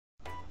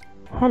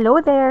Hello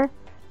there!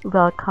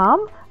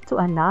 Welcome to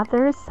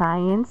another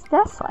science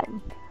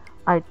lesson.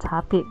 Our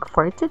topic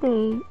for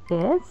today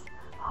is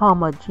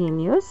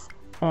homogeneous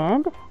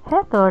and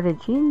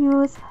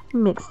heterogeneous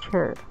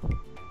mixture.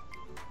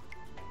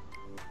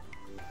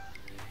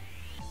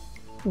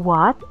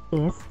 What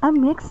is a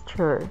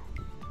mixture?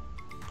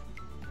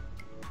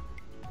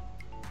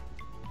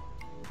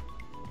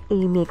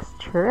 A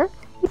mixture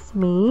is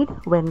made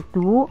when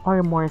two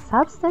or more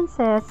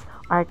substances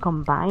are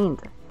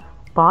combined,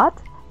 but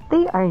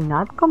they are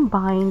not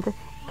combined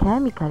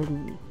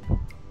chemically.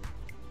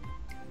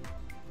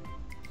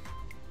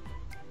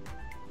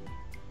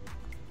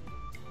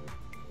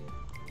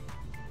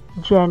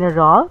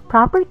 General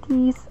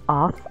properties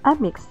of a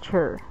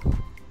mixture.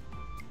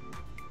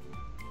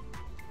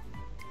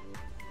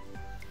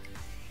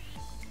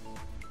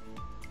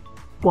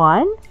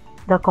 One,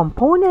 the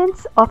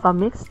components of a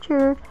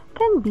mixture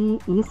can be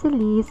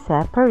easily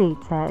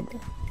separated.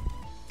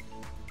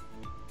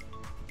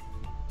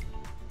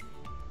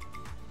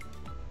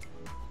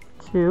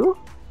 2.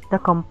 The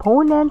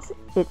components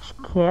each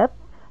keep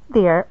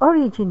their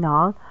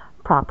original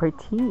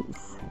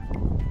properties.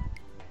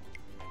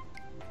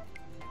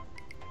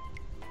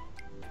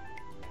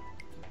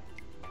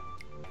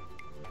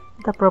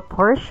 The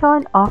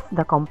proportion of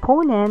the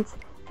components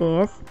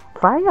is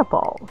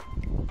variable.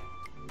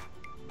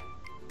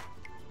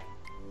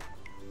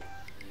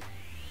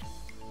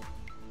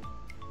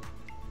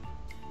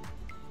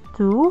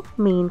 Two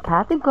main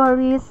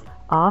categories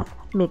of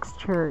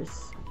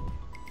mixtures: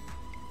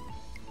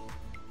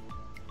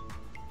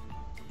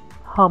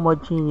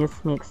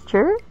 homogeneous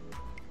mixture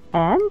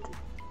and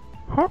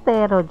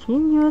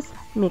heterogeneous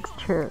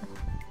mixture.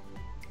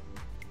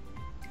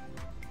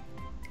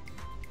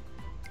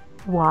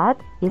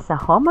 What is a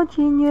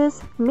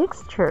homogeneous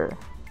mixture?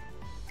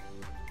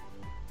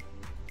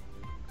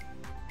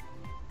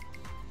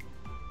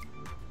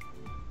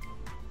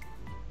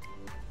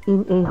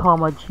 In a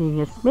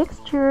homogeneous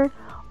mixture,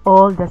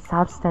 all the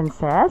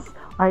substances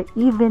are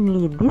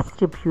evenly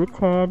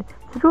distributed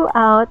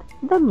throughout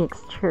the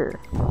mixture.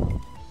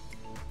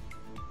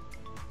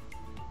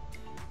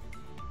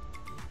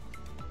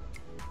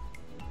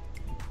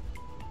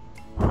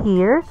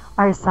 Here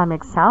are some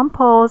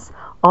examples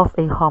of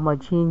a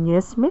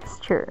homogeneous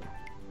mixture: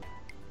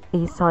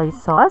 a soy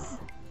sauce,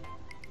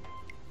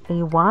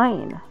 a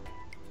wine,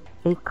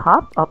 a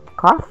cup of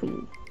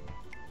coffee,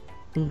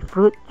 a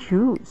fruit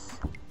juice,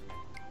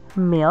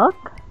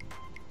 milk,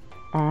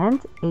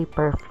 and a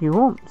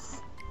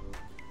perfumes.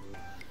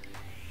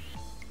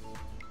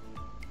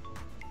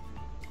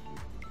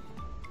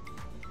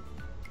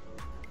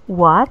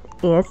 What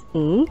is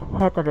a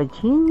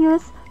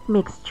heterogeneous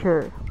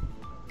mixture?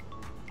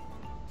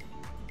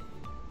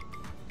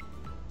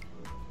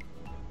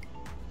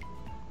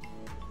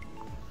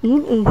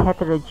 In a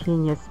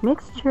heterogeneous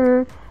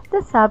mixture,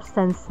 the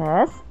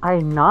substances are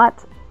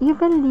not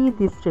evenly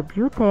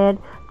distributed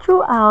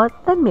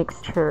throughout the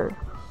mixture.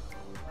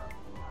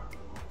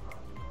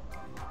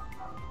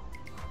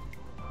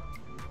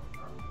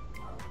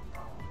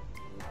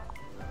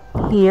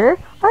 Here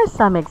are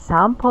some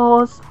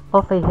examples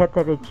of a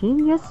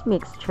heterogeneous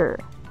mixture: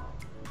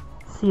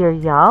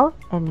 cereal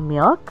and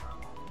milk,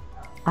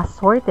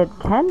 assorted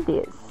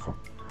candies,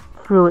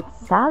 fruit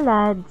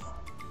salads,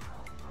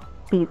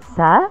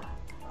 pizza,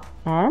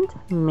 and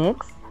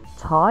mixed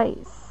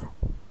toys.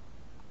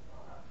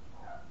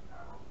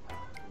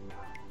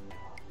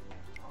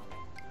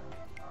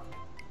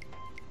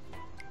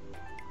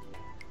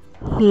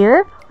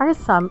 Here are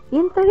some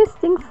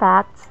interesting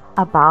facts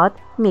about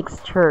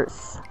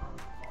mixtures.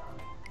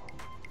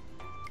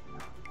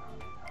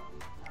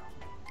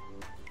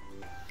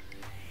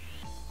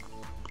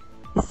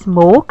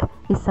 Smoke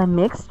is a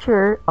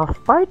mixture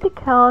of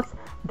particles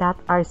that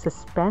are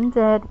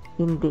suspended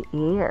in the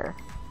air.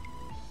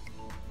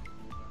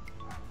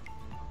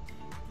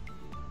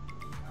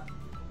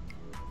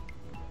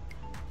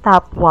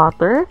 Tap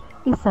water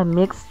is a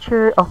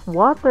mixture of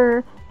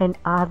water and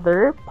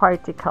other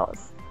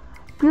particles.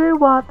 Pure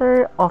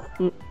water of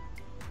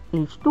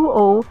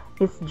H2O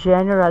is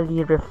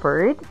generally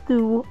referred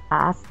to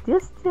as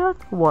distilled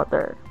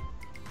water.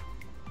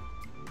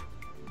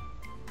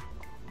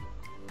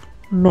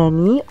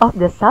 Many of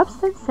the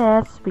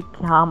substances we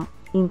come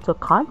into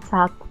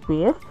contact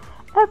with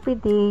every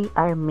day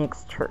are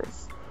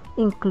mixtures,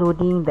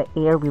 including the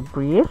air we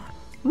breathe,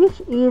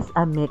 which is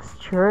a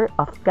mixture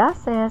of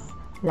gases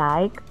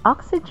like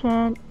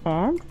oxygen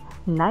and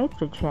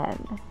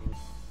nitrogen.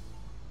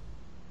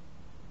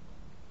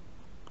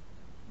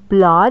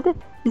 Blood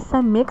is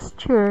a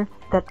mixture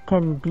that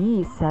can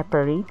be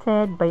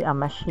separated by a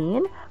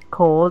machine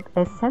called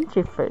a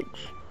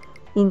centrifuge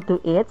into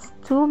its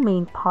two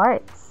main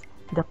parts: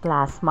 the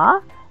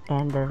plasma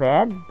and the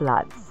red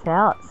blood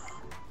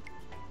cells.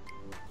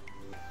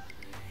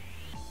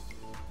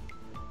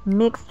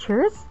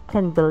 Mixtures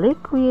can be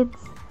liquids,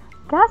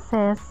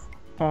 gases,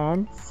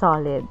 and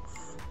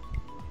solids.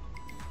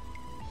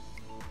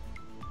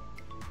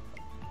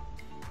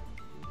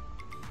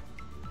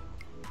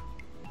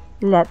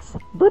 Let's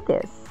do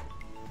this.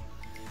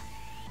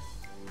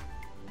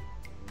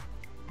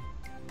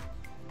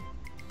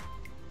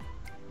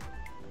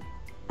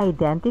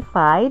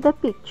 Identify the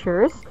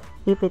pictures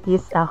if it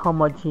is a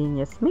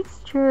homogeneous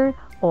mixture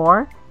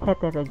or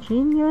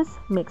heterogeneous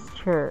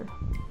mixture.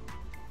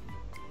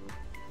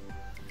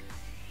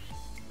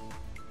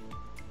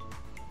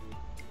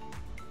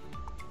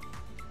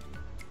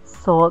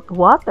 Salt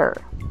water.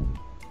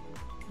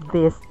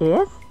 This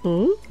is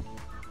a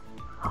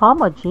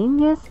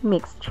homogeneous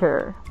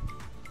mixture.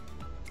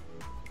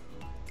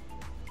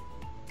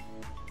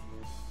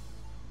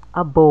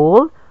 A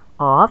bowl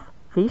of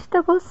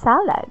vegetable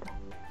salad.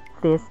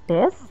 This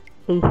is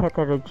a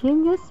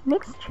heterogeneous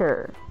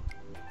mixture.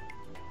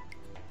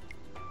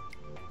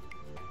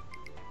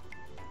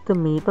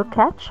 Tomato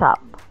ketchup.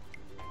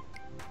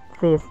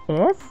 This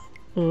is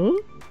a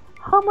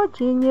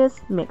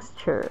homogeneous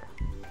mixture.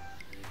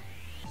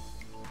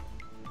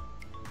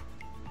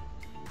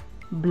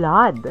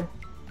 Blood.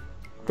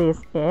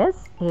 This is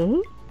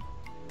a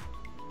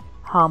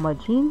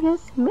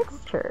homogeneous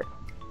mixture.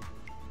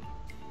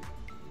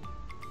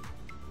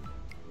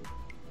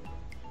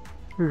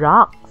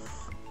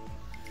 Rocks.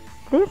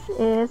 This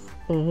is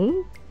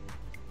a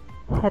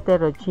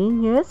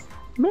heterogeneous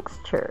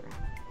mixture.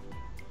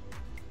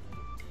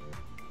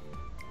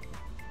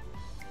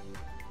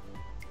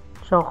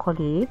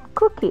 Chocolate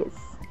cookies.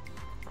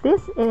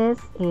 This is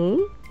a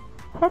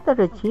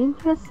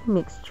heterogeneous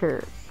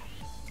mixture.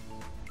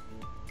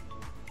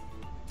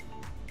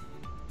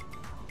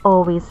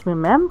 Always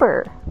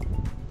remember,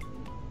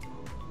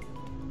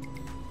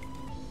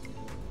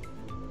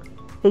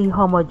 a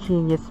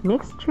homogeneous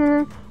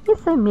mixture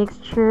is a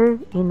mixture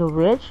in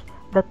which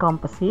the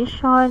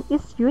composition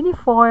is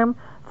uniform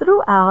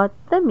throughout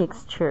the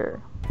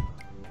mixture.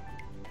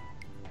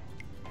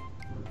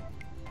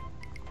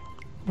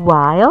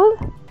 While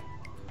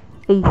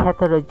a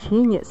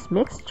heterogeneous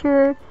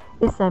mixture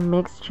is a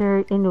mixture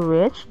in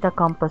which the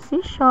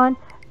composition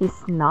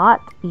is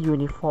not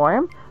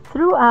uniform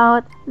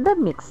throughout the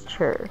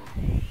mixture.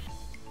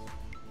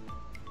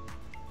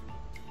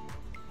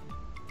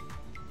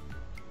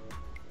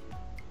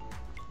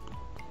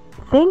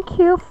 Thank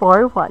you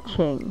for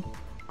watching.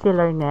 Till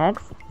our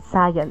next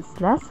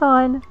science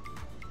lesson.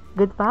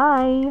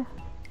 Goodbye.